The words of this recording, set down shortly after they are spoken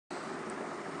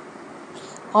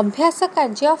अभ्यास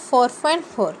कार्य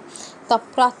 4.4 तो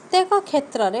प्रत्येक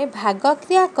क्षेत्र में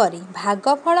भागक्रिया करी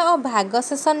भागफल और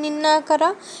भागशेष निर्णय कर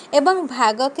एवं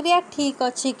भागक्रिया ठीक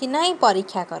अच्छी कि नहीं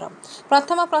परीक्षा कर।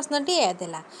 प्रथम प्रश्नटी यह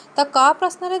देला तो क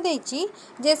प्रश्न देछि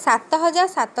जे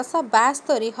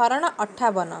 7772 हरण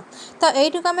 58 तो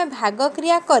यू आम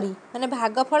भागक्रिया करी माने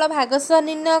भागफल भागशेष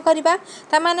निर्णय करवा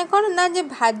ताने कौन ना जे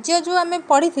भाज्य जो आम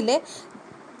पढ़ी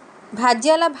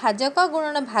भाज्य है भाजक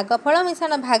गुणन भागफल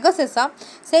मिश्रण भागशेष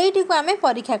से आम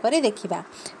परीक्षा करी देखिबा।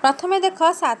 प्रथमे देख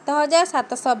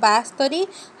 7772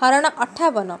 हरण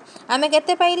 58 आम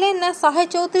केते पाइले ना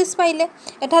 134 पाइले।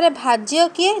 एठारे भाज्य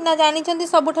किए ना जानी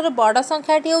सबुठारु बड़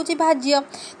संख्याटी होची भाज्य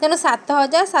तेणु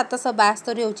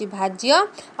 7772 होची भाज्य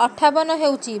 58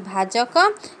 होची भाजक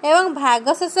एवं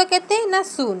भागशेष केते ना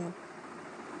 0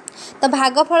 तो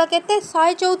भागफल केते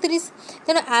 134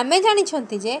 तेणु आमे जानी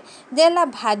जे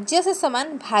भाज्य शेष मान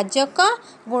भाजक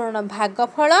गुणन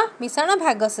भागफल मिश्रण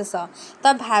भागशेष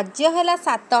तो भाज्य है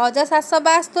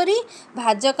 7772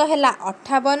 भाजक है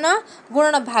 58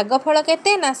 गुणन भागफल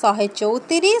केते ना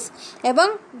 134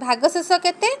 एवं भागशेष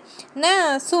केते ना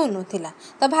 0 थिला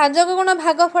तो भाजक गुण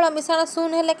भागफल मिश्रण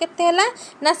 0 हेले केते हैला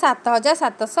ना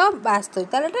 7772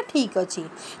 ताले ठीक अछि।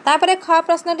 तापरे ख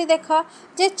प्रश्नटी देख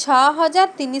जे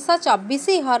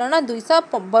 6324 हरण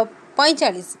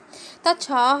 245 तो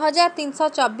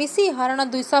 6324 हरण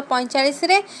 245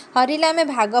 रे हरिले आमे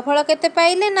भागफल केते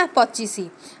पाइले ना 25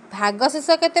 भागशेष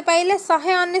केते पाइले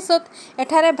 199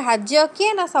 एठारे भाज्य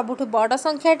किए ना सबुठु बड़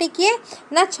संख्याटी किए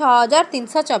ना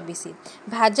 6324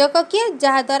 भाजक किए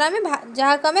जहा द्वारा आमे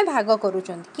जहा को आमे भाग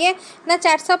करूचंत किए ना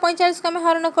 445 को आमे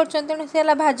हरण करचंत तेणु से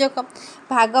हला भाजक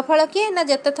भागफल किए ना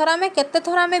जेते थर आमे केते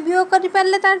थर आमे वियोग करि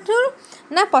पारले ताठु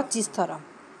ना 25 थर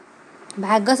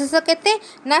भागशेष केते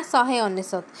ना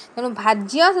 199 तेणु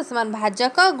भाज्य शेष मान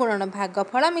भाजक गुणन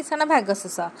भागफल मिश्रण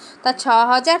भागशेष तो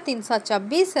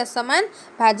 6324 शेष मान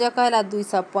भाजक है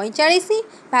 245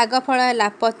 भागफल है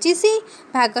 25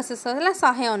 भागशेष है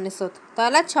 199 तो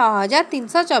है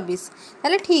 6324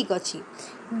 ताले ठीक अच्छी।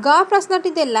 ग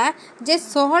प्रश्नटी देला जे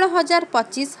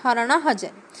 16025 हरण 1000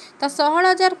 तो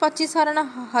 16025 हरण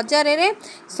 1000 रे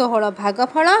 16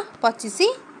 भागफल 25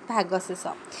 भागशेष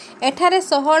एठारे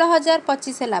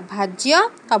 16025 है भाज्य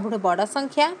सबुठ बड़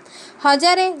संख्या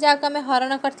 1000 जहाँ आम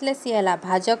हरण करते सी है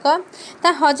भाजक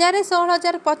ता 1000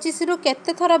 16025 रु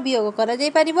केते थर वियोग कर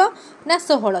ना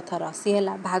 16 थर सी है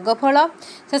भागफल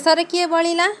शेष किए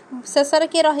बलिला शेष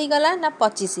किए रहीगला ना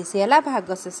 25 सी है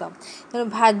भागशेष तेणु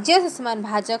भाज्य शेष मान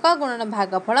भाजक गुणन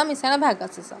भागफल मिश्रण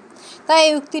भागशेष तो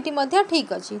ये युक्ति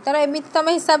ठीक अच्छी तर एमती तुम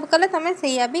हिसाब कले तुम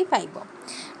से भी पाइब।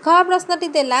 ख प्रश्नटी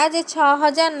देला जे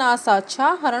 6906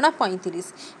 हरण 35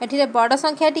 एठी बड़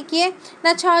संख्याटी किए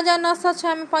ना 6906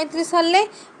 आम 35 हल्ले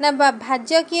ना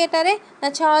भाज्य किए एटारे ना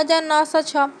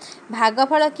 6906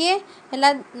 भागफल किए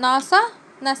है 900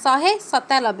 ना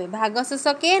 197 भागशेष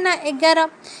किए ना 11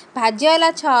 भाज्य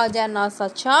है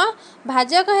 6906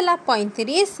 भाजक है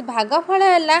 35 भागफल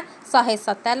है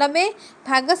 197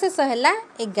 भागशेष है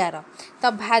 11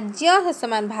 तो भाज्य शेष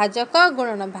मान भाजक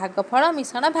गुणन भागफल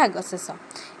मिश्रण भागशेष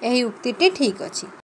यही उक्ति ठीक अच्छी।